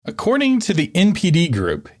According to the NPD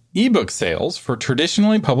Group, ebook sales for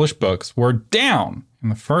traditionally published books were down in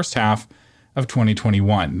the first half of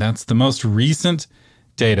 2021. That's the most recent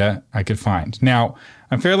data I could find. Now,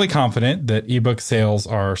 I'm fairly confident that ebook sales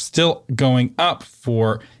are still going up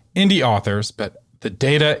for indie authors, but the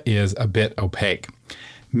data is a bit opaque.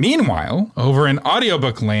 Meanwhile, over in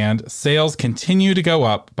audiobook land, sales continue to go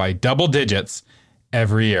up by double digits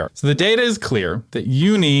every year. So the data is clear that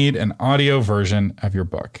you need an audio version of your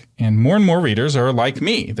book. And more readers are like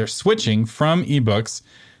me. They're switching from ebooks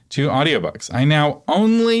to audiobooks. I now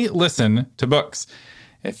only listen to books.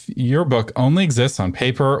 If your book only exists on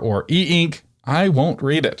paper or e-ink, I won't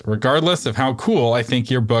read it, regardless of how cool I think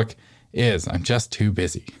your book is. I'm just too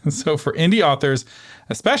busy. So for indie authors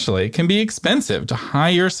especially, it can be expensive to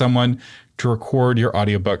hire someone to record your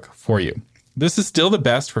audiobook for you. This is still the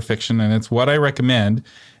best for fiction, and it's what I recommend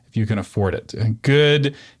if you can afford it. A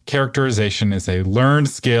good characterization is a learned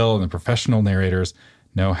skill, and the professional narrators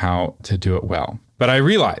know how to do it well. But I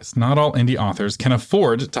realize not all indie authors can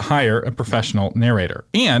afford to hire a professional narrator.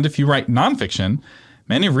 And if you write nonfiction,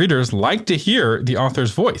 many readers like to hear the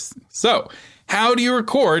author's voice. So, how do you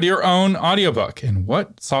record your own audiobook, and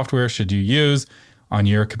what software should you use on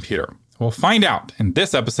your computer? We'll find out in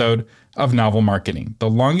this episode of Novel Marketing, the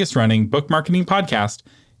longest-running book marketing podcast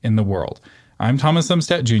in the world. I'm Thomas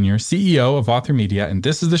Umstattd Jr., CEO of Author Media, and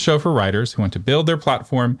this is the show for writers who want to build their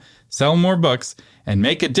platform, sell more books, and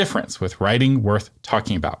make a difference with writing worth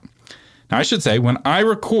talking about. Now, I should say, when I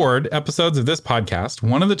record episodes of this podcast,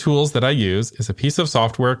 one of the tools that I use is a piece of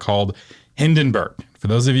software called Hindenburg. For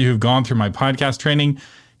those of you who've gone through my podcast training,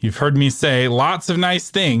 you've heard me say lots of nice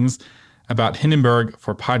things about Hindenburg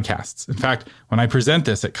for podcasts. In fact, when I present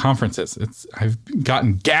this at conferences, I've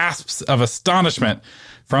gotten gasps of astonishment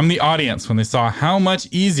from the audience when they saw how much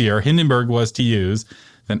easier Hindenburg was to use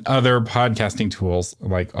than other podcasting tools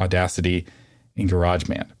like Audacity and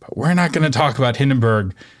GarageBand. But we're not going to talk about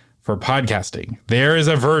Hindenburg for podcasting. There is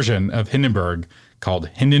a version of Hindenburg called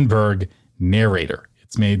Hindenburg Narrator.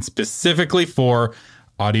 It's made specifically for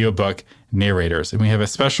audiobook narrators. And we have a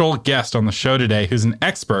special guest on the show today who's an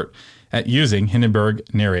expert at using Hindenburg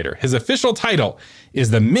Narrator. His official title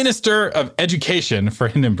is the Minister of Education for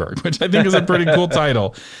Hindenburg, which I think is a pretty cool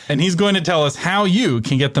title. And he's going to tell us how you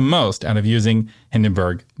can get the most out of using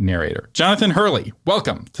Hindenburg Narrator. Jonathan Hurley,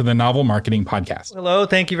 welcome to the Novel Marketing Podcast. Hello,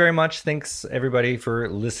 thank you very much. Thanks, everybody, for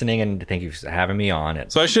listening, and thank you for having me on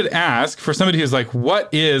it. So I should ask, for somebody who's like,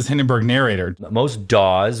 what is Hindenburg Narrator? Most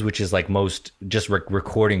DAWs, which is like most just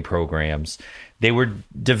recording programs, they were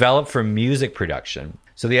developed for music production.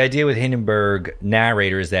 So the idea with Hindenburg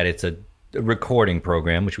Narrator is that it's a recording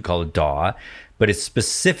program, which we call a DAW, but it's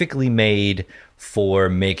specifically made for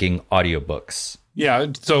making audiobooks. Yeah,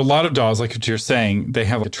 so a lot of DAWs, like what you're saying, they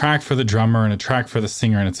have a track for the drummer and a track for the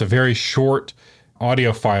singer, and it's a very short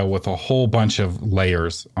audio file with a whole bunch of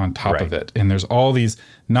layers on top of it. And there's all these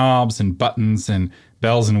knobs and buttons and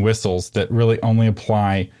bells and whistles that really only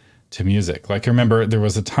apply to music. Like, I remember there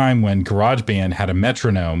was a time when GarageBand had a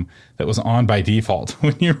metronome that was on by default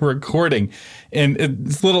when you were recording. And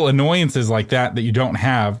it's little annoyances like that you don't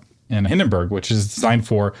have in Hindenburg, which is designed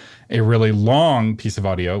for a really long piece of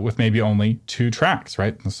audio with maybe only 2 tracks,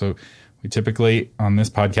 right? So we typically, on this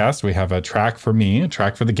podcast, we have a track for me, a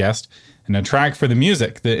track for the guest, and a track for the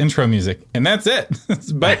music, the intro music, and that's it.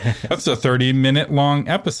 But that's a 30-minute long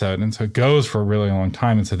episode, and so it goes for a really long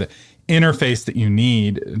time. And so the interface that you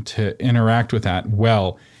need to interact with that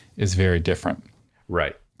well is very different.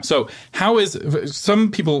 Right. So how is,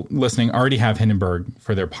 some people listening already have Hindenburg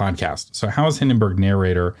for their podcast. So how is Hindenburg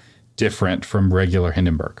Narrator different from regular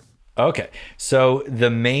Hindenburg? Okay. So the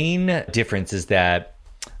main difference is that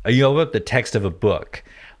you open up the text of a book,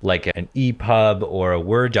 like an EPUB or a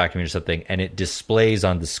Word document or something, and it displays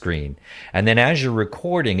on the screen. And then as you're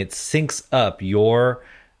recording, it syncs up your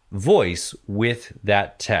voice with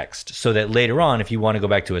that text so that later on, if you want to go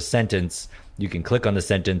back to a sentence, you can click on the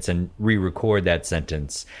sentence and re-record that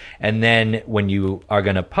sentence. And then when you are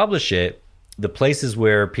going to publish it, the places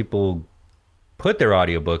where people put their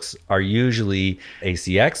audiobooks are usually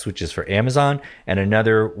ACX, which is for Amazon, and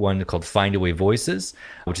another one called Findaway Voices,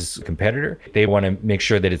 which is a competitor. They want to make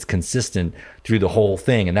sure that it's consistent through the whole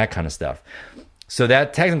thing and that kind of stuff. So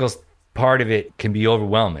that technical part of it can be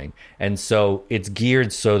overwhelming. And so it's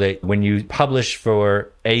geared so that when you publish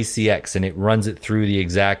for ACX and it runs it through the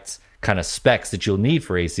exact kind of specs that you'll need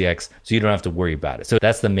for ACX, so you don't have to worry about it. So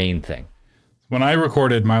that's the main thing. When I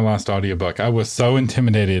recorded my last audiobook, I was so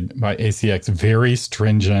intimidated by ACX, very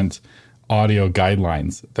stringent audio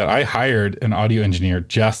guidelines that I hired an audio engineer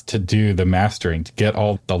just to do the mastering, to get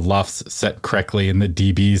all the LUFs set correctly and the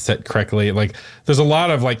dBs set correctly. Like there's a lot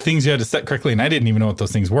of like things you had to set correctly, and I didn't even know what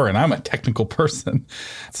those things were. And I'm a technical person.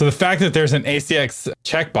 So the fact that there's an ACX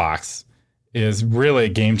checkbox is really a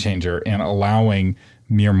game changer in allowing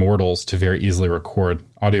mere mortals to very easily record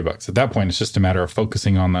audiobooks. At that point, it's just a matter of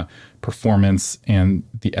focusing on the performance and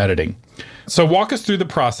the editing. So walk us through the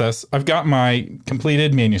process. I've got my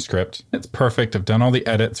completed manuscript. It's perfect. I've done all the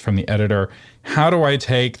edits from the editor. How do I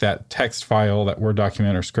take that text file, that Word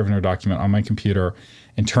document or Scrivener document on my computer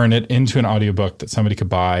and turn it into an audiobook that somebody could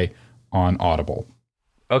buy on Audible?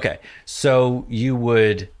 Okay. So you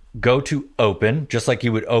would go to open, just like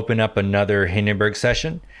you would open up another Hindenburg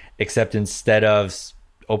session, except instead of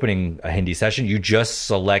opening a Hindi session, you just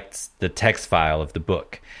select the text file of the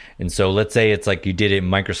book. And so let's say it's like you did it in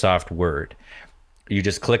Microsoft Word. You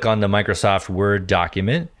just click on the Microsoft Word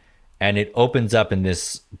document and it opens up in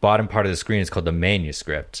this bottom part of the screen. It's called the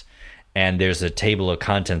manuscript. And there's a table of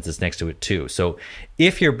contents that's next to it too. So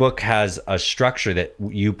if your book has a structure that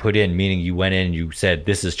you put in, meaning you went in and you said,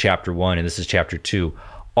 this is chapter 1 and this is chapter 2,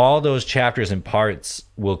 all those chapters and parts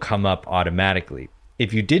will come up automatically.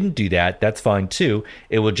 If you didn't do that, that's fine too.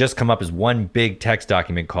 It will just come up as one big text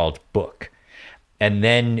document called book. And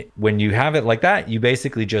then when you have it like that, you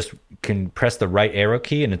basically just can press the right arrow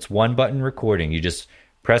key and it's one button recording. You just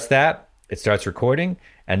press that, it starts recording.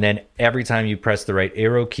 And then every time you press the right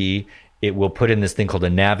arrow key, it will put in this thing called a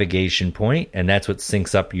navigation point, and that's what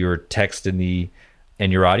syncs up your text and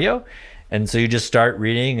your audio. And so you just start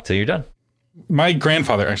reading until you're done. My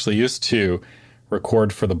grandfather actually used to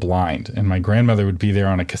record for the blind, and my grandmother would be there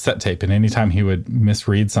on a cassette tape, and anytime he would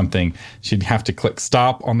misread something, she'd have to click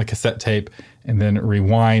stop on the cassette tape and then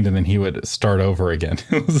rewind, and then he would start over again.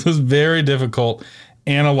 It was this very difficult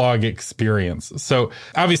analog experience. So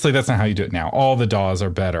obviously that's not how you do it now. All the DAWs are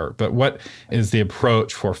better, but what is the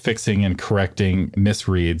approach for fixing and correcting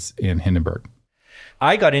misreads in Hindenburg?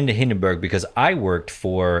 I got into Hindenburg because I worked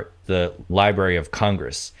for the Library of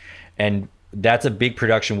Congress, and that's a big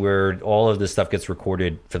production where all of this stuff gets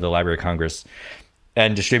recorded for the Library of Congress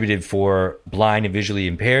and distributed for blind and visually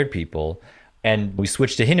impaired people. And we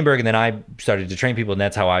switched to Hindenburg, and then I started to train people, and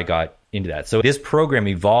that's how I got into that. So this program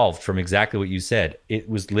evolved from exactly what you said. It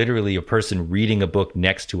was literally a person reading a book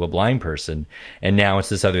next to a blind person, and now it's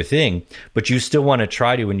this other thing. But you still want to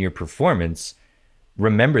try to, in your performance,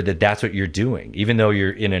 remember that that's what you're doing. Even though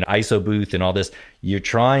you're in an ISO booth and all this, you're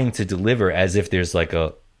trying to deliver as if there's like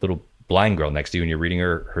a little blind girl next to you and you're reading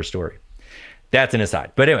her story. That's an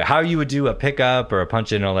aside. But anyway, how you would do a pickup or a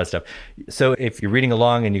punch in and all that stuff. So if you're reading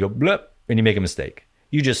along and you go blip and you make a mistake,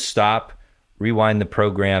 you just stop, rewind the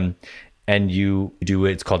program, and you do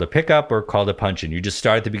it. It's called a pickup or called a punch in. You just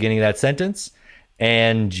start at the beginning of that sentence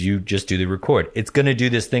and you just do the record. It's going to do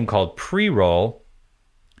this thing called pre-roll,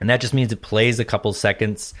 and that just means it plays a couple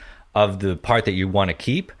seconds of the part that you want to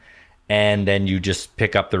keep, and then you just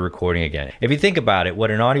pick up the recording again. If you think about it,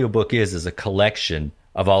 what an audiobook is a collection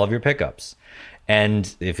of all of your pickups.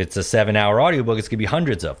 And if it's a 7-hour audiobook, it's going to be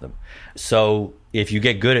hundreds of them. So if you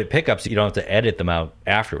get good at pickups, you don't have to edit them out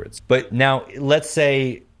afterwards. But now let's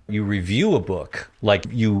say you review a book, like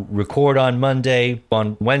you record on Monday.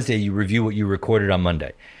 On Wednesday, you review what you recorded on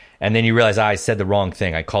Monday. And then you realize, I said the wrong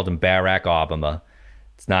thing. I called him Barack Obama.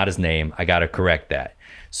 It's not his name. I got to correct that.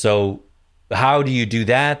 So how do you do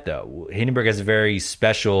that, though? Hindenburg has a very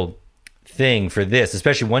special thing for this,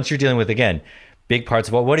 especially once you're dealing with, again, big parts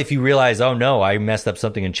of what if you realize, oh no, I messed up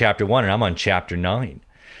something in chapter 1 and I'm on chapter 9.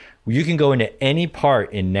 Well, you can go into any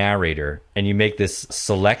part in narrator and you make this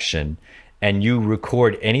selection and you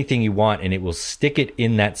record anything you want, and it will stick it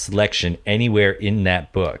in that selection anywhere in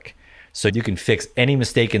that book. So you can fix any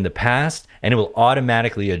mistake in the past, and it will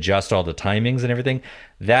automatically adjust all the timings and everything.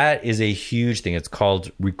 That is a huge thing. It's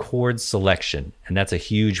called record selection, and that's a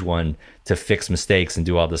huge one to fix mistakes and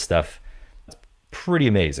do all this stuff. It's pretty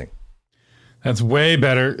amazing. That's way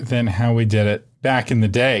better than how we did it back in the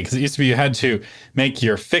day, because it used to be you had to make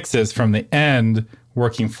your fixes from the end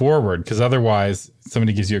working forward, because otherwise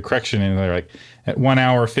somebody gives you a correction and they're like, at 1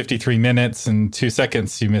 hour, 53 minutes and 2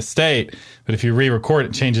 seconds, you misstate. But if you re-record,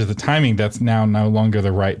 it changes the timing. That's now no longer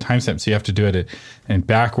the right timestamp. So you have to do it in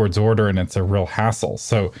backwards order, and it's a real hassle.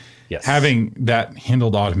 So yes, having that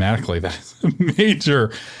handled automatically, that is a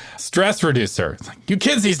major stress reducer. It's like, you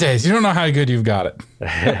kids these days, you don't know how good you've got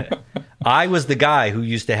it. I was the guy who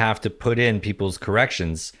used to have to put in people's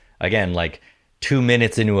corrections, again, like 2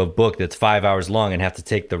 minutes into a book that's 5 hours long, and have to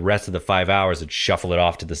take the rest of the 5 hours and shuffle it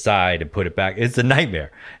off to the side and put it back. It's a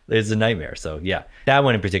nightmare. It's a nightmare. So yeah, that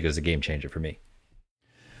one in particular is a game changer for me.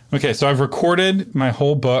 Okay, so I've recorded my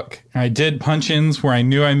whole book. I did punch-ins where I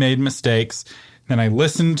knew I made mistakes. Then I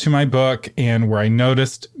listened to my book, and where I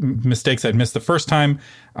noticed mistakes I'd missed the first time,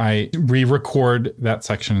 I re-record that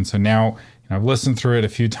section. And so now I've listened through it a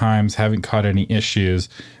few times, haven't caught any issues.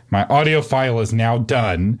 My audio file is now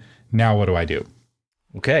done. Now what do I do?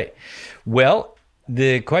 Okay. Well,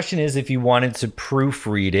 the question is if you wanted to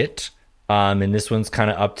proofread it, and this one's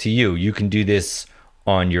kind of up to you. You can do this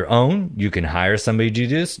on your own. You can hire somebody to do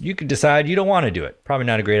this. You can decide you don't want to do it. Probably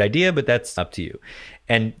not a great idea, but that's up to you.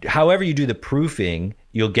 And however you do the proofing,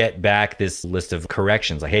 you'll get back this list of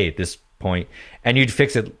corrections. Like, hey, at this point, and you'd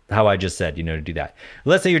fix it how I just said, to do that.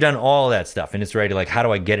 Let's say you're done all that stuff and it's ready. Like, how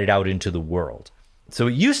do I get it out into the world? So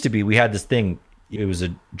it used to be, we had this thing. It was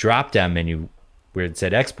a drop-down menu where it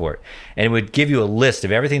said export, and it would give you a list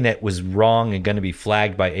of everything that was wrong and going to be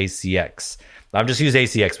flagged by ACX. I'll just use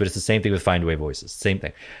ACX, but it's the same thing with Findaway Voices. Same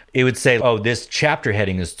thing. It would say, oh, this chapter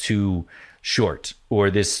heading is too short,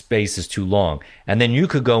 or this space is too long. And then you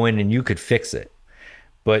could go in and you could fix it.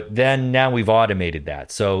 But then now we've automated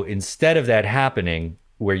that. So instead of that happening,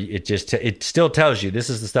 where it still tells you this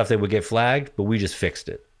is the stuff that would get flagged, but we just fixed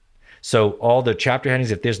it. So all the chapter headings,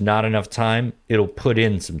 if there's not enough time, it'll put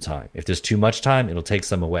in some time. If there's too much time, it'll take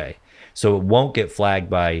some away. So it won't get flagged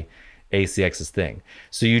by ACX's thing.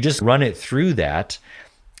 So you just run it through that,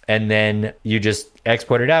 and then you just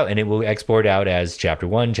export it out, and it will export out as chapter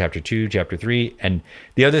 1, chapter 2, chapter 3. And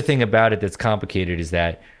the other thing about it that's complicated is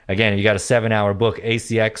that, again, you got a 7-hour book.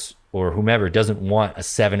 ACX or whomever doesn't want a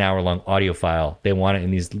 7-hour long audio file. They want it in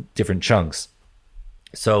these different chunks.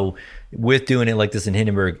 So with doing it like this in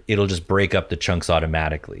Hindenburg, it'll just break up the chunks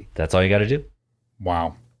automatically. That's all you got to do.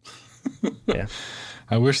 Wow. Yeah.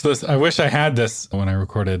 I wish I had this when I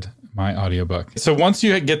recorded my audiobook. So once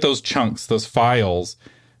you get those chunks, those files,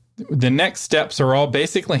 the next steps are all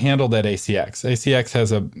basically handled at ACX. ACX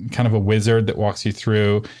has a kind of a wizard that walks you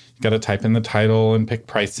through. You got to type in the title and pick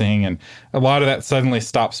pricing. And a lot of that suddenly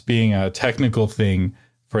stops being a technical thing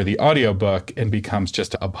for the audiobook and becomes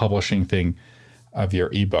just a publishing thing of your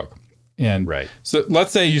ebook. And right. So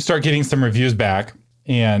let's say you start getting some reviews back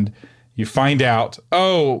and you find out,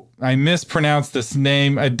 oh, I mispronounced this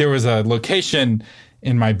name. There was a location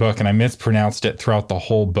in my book and I mispronounced it throughout the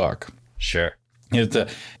whole book. Sure. It's a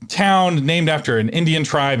town named after an Indian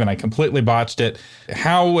tribe and I completely botched it.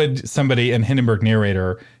 How would somebody in Hindenburg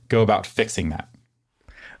Narrator go about fixing that?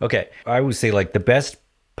 Okay. I would say like the best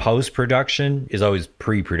post-production is always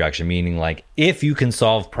pre-production, meaning like if you can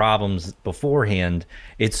solve problems beforehand,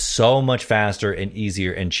 it's so much faster and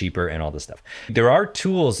easier and cheaper and all this stuff. There are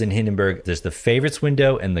tools in Hindenburg. There's the favorites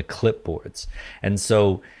window and the clipboards. And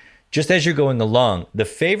so just as you're going along, the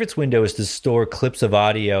favorites window is to store clips of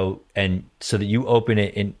audio, and so that you open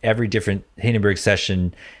it in every different Hindenburg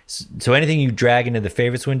session. So anything you drag into the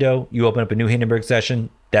favorites window, you open up a new Hindenburg session,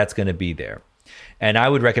 that's going to be there. And I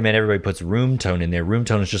would recommend everybody puts room tone in there. Room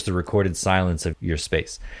tone is just the recorded silence of your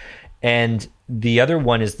space. And the other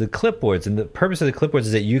one is the clipboards. And the purpose of the clipboards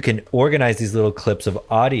is that you can organize these little clips of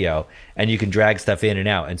audio and you can drag stuff in and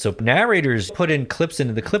out. And so narrators put in clips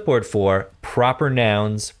into the clipboard for proper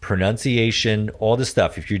nouns, pronunciation, all this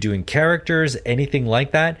stuff. If you're doing characters, anything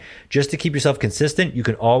like that, just to keep yourself consistent, you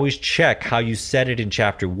can always check how you set it in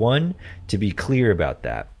chapter 1 to be clear about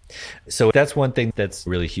that. So that's one thing that's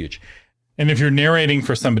really huge. And if you're narrating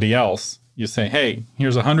for somebody else, you say, hey,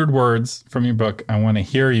 here's 100 words from your book. I want to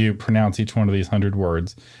hear you pronounce each one of these 100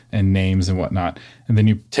 words and names and whatnot. And then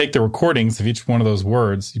you take the recordings of each one of those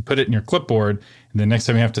words, you put it in your clipboard, and the next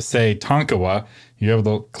time you have to say Tonkawa, you have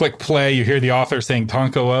the click play, you hear the author saying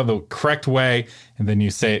Tonkawa the correct way, and then you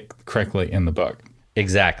say it correctly in the book.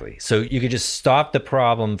 Exactly. So you could just stop the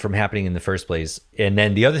problem from happening in the first place. And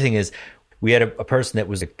then the other thing is, we had a person that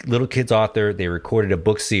was a little kid's author. They recorded a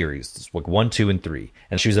book series, book 1, 2, and 3.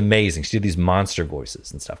 And she was amazing. She did these monster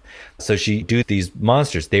voices and stuff. So she do these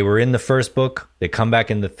monsters. They were in the first book. They come back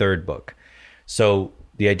in the third book. So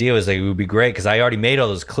the idea was like, it would be great because I already made all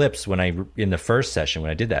those clips in the first session when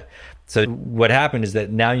I did that. So what happened is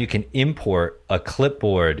that now you can import a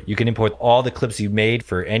clipboard. You can import all the clips you made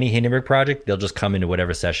for any Hindenburg project. They'll just come into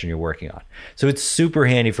whatever session you're working on. So it's super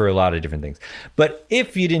handy for a lot of different things. But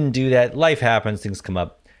if you didn't do that, life happens, things come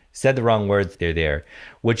up. Said the wrong words, they're there.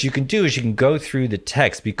 What you can do is you can go through the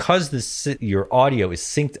text because your audio is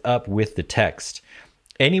synced up with the text.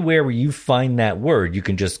 Anywhere where you find that word, you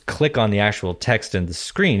can just click on the actual text and the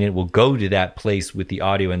screen. It will go to that place with the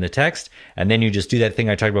audio and the text. And then you just do that thing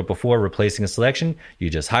I talked about before, replacing a selection.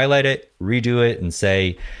 You just highlight it, redo it, and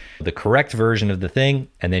say the correct version of the thing.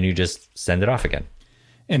 And then you just send it off again.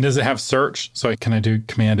 And does it have search? So can I do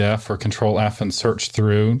Command F or Control F and search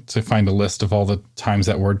through to find a list of all the times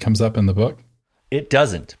that word comes up in the book? It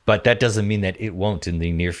doesn't, but that doesn't mean that it won't in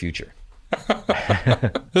the near future.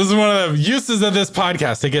 This is one of the uses of this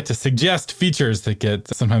podcast. I get to suggest features that get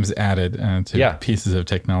sometimes added to pieces of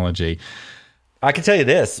technology. I can tell you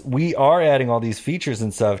this. We are adding all these features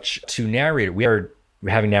and such to Narrator. We are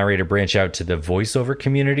having Narrator branch out to the voiceover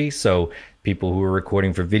community. So people who are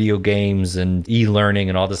recording for video games and e-learning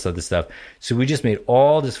and all this other stuff. So we just made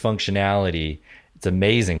all this functionality. It's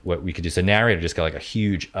amazing what we could do. So Narrator just got like a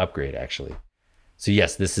huge upgrade, actually. So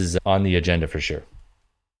yes, this is on the agenda for sure.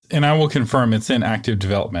 And I will confirm it's in active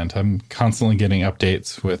development. I'm constantly getting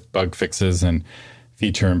updates with bug fixes and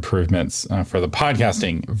feature improvements for the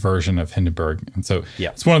podcasting version of Hindenburg. And so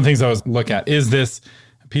it's one of the things I always look at. Is this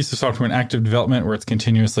a piece of software in active development where it's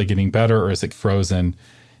continuously getting better, or is it frozen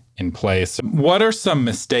in place? What are some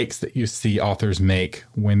mistakes that you see authors make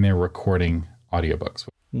when they're recording audiobooks?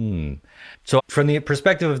 So from the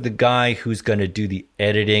perspective of the guy who's going to do the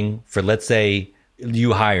editing for, let's say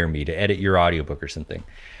you hire me to edit your audiobook or something.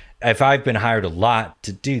 If I've been hired a lot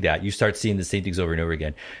to do that, you start seeing the same things over and over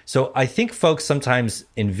again. So I think folks sometimes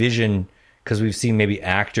envision, because we've seen maybe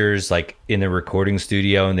actors like in the recording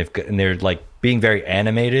studio and they're like being very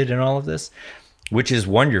animated and all of this, which is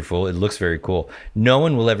wonderful. It looks very cool. No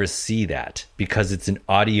one will ever see that because it's an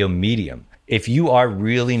audio medium. If you are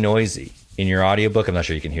really noisy in your audiobook, I'm not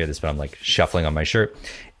sure you can hear this, but I'm like shuffling on my shirt,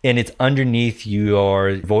 and it's underneath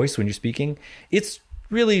your voice when you're speaking, it's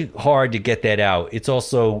really hard to get that out. It's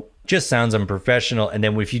also just sounds unprofessional. And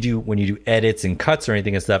then when you do edits and cuts or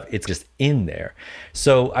anything and stuff, it's just in there.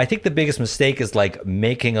 So I think the biggest mistake is like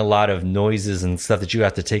making a lot of noises and stuff that you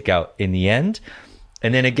have to take out in the end.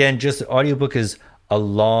 And then again, just audiobook is a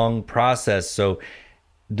long process. So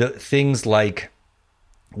the things like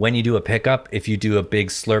when you do a pickup, if you do a big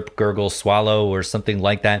slurp, gurgle, swallow, or something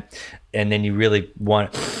like that, and then you really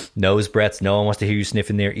want nose breaths, no one wants to hear you sniff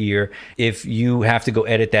in their ear. If you have to go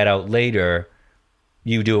edit that out later,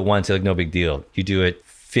 you do it once, like no big deal. You do it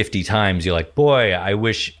 50 times, you're like, boy, I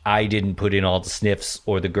wish I didn't put in all the sniffs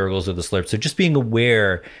or the gurgles or the slurps. So just being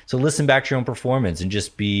aware. So listen back to your own performance and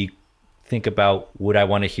just think about, would I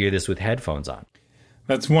want to hear this with headphones on?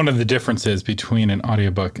 That's one of the differences between an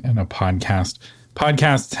audiobook and a podcast.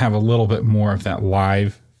 Podcasts have a little bit more of that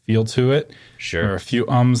live feel to it. Sure. Where a few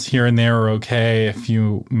ums here and there are okay. A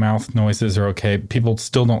few mouth noises are okay. People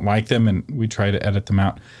still don't like them, and we try to edit them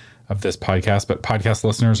out of this podcast. But podcast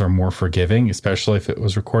listeners are more forgiving, especially if it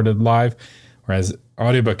was recorded live. Whereas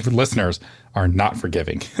audiobook listeners are not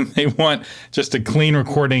forgiving. They want just a clean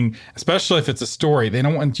recording, especially if it's a story. They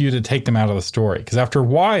don't want you to take them out of the story, because after a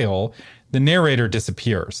while, the narrator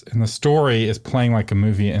disappears and the story is playing like a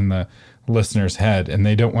movie in the listener's head, and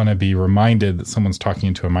they don't want to be reminded that someone's talking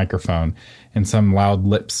into a microphone, and some loud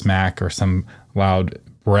lip smack or some loud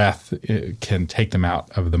breath can take them out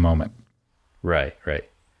of the moment. Right.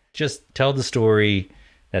 Just tell the story.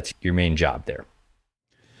 That's your main job there.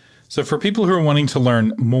 So for people who are wanting to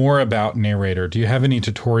learn more about Narrator, do you have any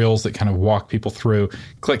tutorials that kind of walk people through,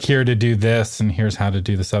 click here to do this, and here's how to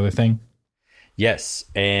do this other thing? Yes,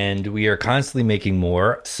 and we are constantly making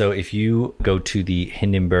more. So if you go to the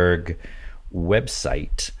Hindenburg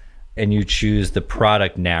website and you choose the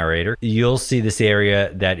product Narrator, you'll see this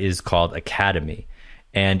area that is called Academy.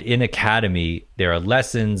 And in Academy, there are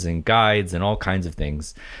lessons and guides and all kinds of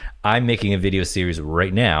things. I'm making a video series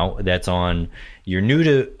right now that's on, you're new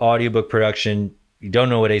to audiobook production, you don't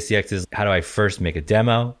know what ACX is, how do I first make a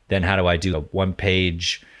demo? Then how do I do a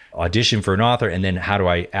one-page audition for an author? And then how do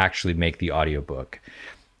I actually make the audiobook?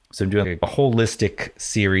 So I'm doing a holistic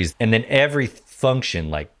series. And then every function,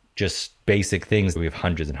 like just basic things, we have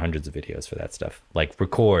hundreds and hundreds of videos for that stuff, like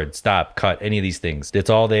record, stop, cut, any of these things. It's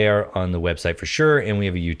all there on the website for sure. And we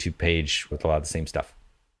have a YouTube page with a lot of the same stuff.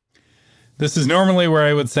 This is normally where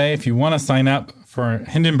I would say, if you want to sign up for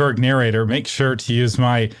Hindenburg Narrator, make sure to use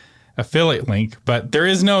my affiliate link. But there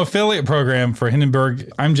is no affiliate program for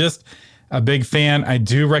Hindenburg. I'm just a big fan. I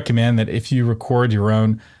do recommend that if you record your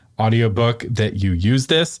own audiobook, that you use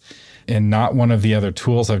this and not one of the other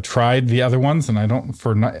tools. I've tried the other ones, and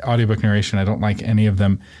for audiobook narration, I don't like any of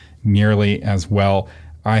them nearly as well.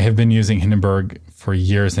 I have been using Hindenburg for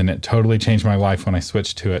years, and it totally changed my life when I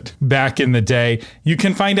switched to it back in the day. You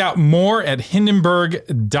can find out more at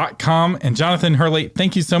hindenburg.com. And Jonathan Hurley,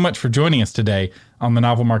 thank you so much for joining us today on the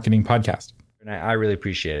Novel Marketing Podcast. I really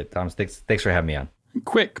appreciate it, Thomas. Thanks for having me on.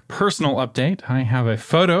 Quick personal update. I have a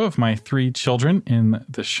photo of my 3 children in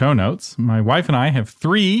the show notes. My wife and I have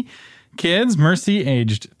 3 kids, Mercy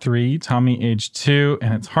aged 3, Tommy aged 2,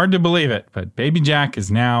 and it's hard to believe it, but baby Jack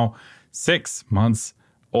is now 6 months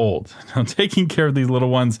old. Now, taking care of these little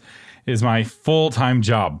ones is my full-time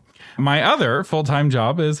job. My other full-time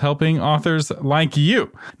job is helping authors like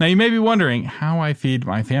you. Now, you may be wondering how I feed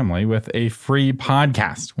my family with a free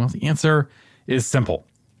podcast. Well, the answer is simple.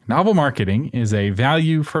 Novel Marketing is a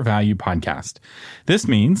value for value podcast. This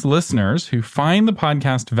means listeners who find the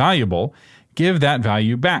podcast valuable give that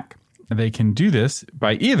value back. They can do this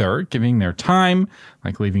by either giving their time,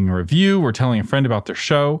 like leaving a review or telling a friend about their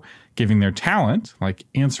show, giving their talent, like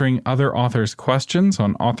answering other authors' questions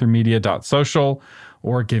on authormedia.social,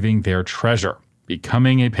 or giving their treasure,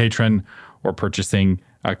 becoming a patron or purchasing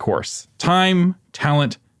a course. Time,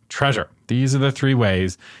 talent, treasure. These are the three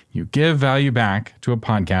ways you give value back to a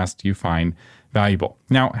podcast you find valuable.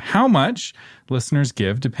 Now, how much listeners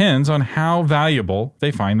give depends on how valuable they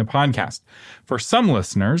find the podcast. For some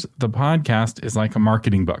listeners, the podcast is like a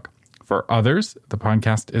marketing book. For others, the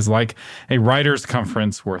podcast is like a writer's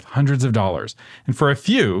conference worth hundreds of dollars. And for a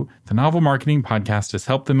few, the Novel Marketing podcast has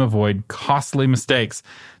helped them avoid costly mistakes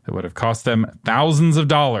that would have cost them thousands of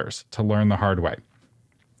dollars to learn the hard way.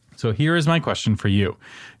 So here is my question for you.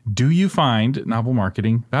 Do you find Novel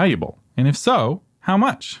Marketing valuable? And if so, how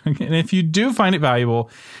much? And if you do find it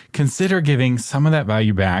valuable, consider giving some of that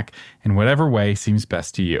value back in whatever way seems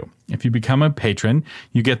best to you. If you become a patron,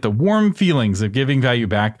 you get the warm feelings of giving value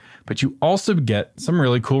back, but you also get some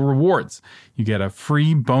really cool rewards. You get a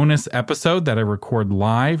free bonus episode that I record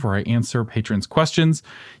live where I answer patrons' questions.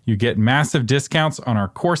 You get massive discounts on our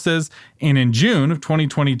courses. And in June of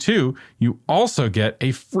 2022, you also get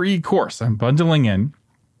a free course. I'm bundling in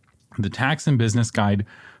the Tax and Business Guide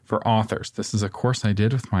for Authors. This is a course I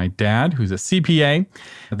did with my dad, who's a CPA.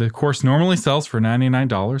 The course normally sells for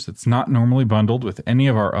 $99. It's not normally bundled with any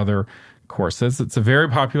of our other courses. It's a very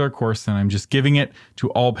popular course, and I'm just giving it to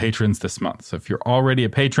all patrons this month. So if you're already a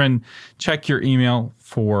patron, check your email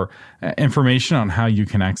for information on how you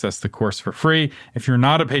can access the course for free. If you're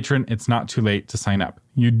not a patron, it's not too late to sign up.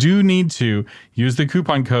 You do need to use the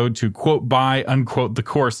coupon code to quote buy, unquote the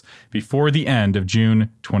course before the end of June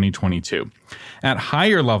 2022. At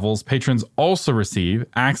higher levels, patrons also receive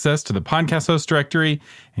access to the podcast host directory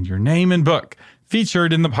and your name and book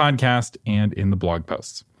featured in the podcast and in the blog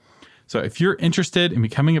posts. So if you're interested in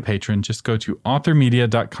becoming a patron, just go to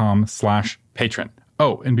authormedia.com/patron.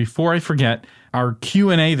 Oh, and before I forget, our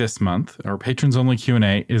Q&A this month, our patrons-only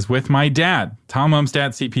Q&A, is with my dad, Tom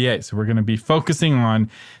Umstattd, CPA. So we're going to be focusing on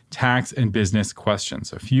tax and business questions.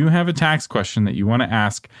 So if you have a tax question that you want to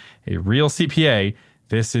ask a real CPA,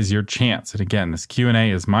 this is your chance. And again, this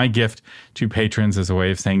Q&A is my gift to patrons as a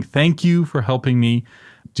way of saying thank you for helping me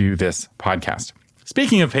do this podcast.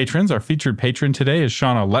 Speaking of patrons, our featured patron today is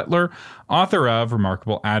Shauna Lettler, author of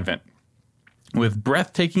Remarkable Advent. With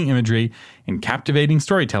breathtaking imagery and captivating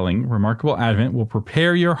storytelling, Remarkable Advent will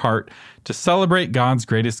prepare your heart to celebrate God's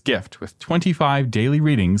greatest gift with 25 daily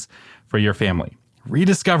readings for your family.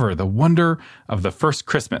 Rediscover the wonder of the first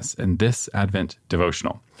Christmas in this Advent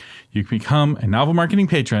devotional. You can become a Novel Marketing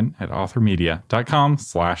patron at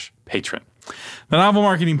authormedia.com/patron. The Novel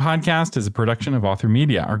Marketing Podcast is a production of Author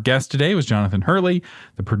Media. Our guest today was Jonathan Hurley.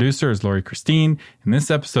 The producer is Lori Christine. And this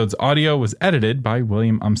episode's audio was edited by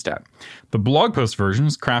William Umstattd. The blog post version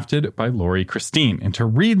is crafted by Lori Christine. And to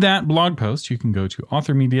read that blog post, you can go to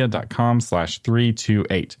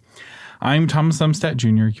authormedia.com/328. I'm Thomas Umstattd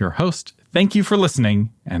Jr., your host. Thank you for listening,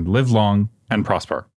 and live long and prosper.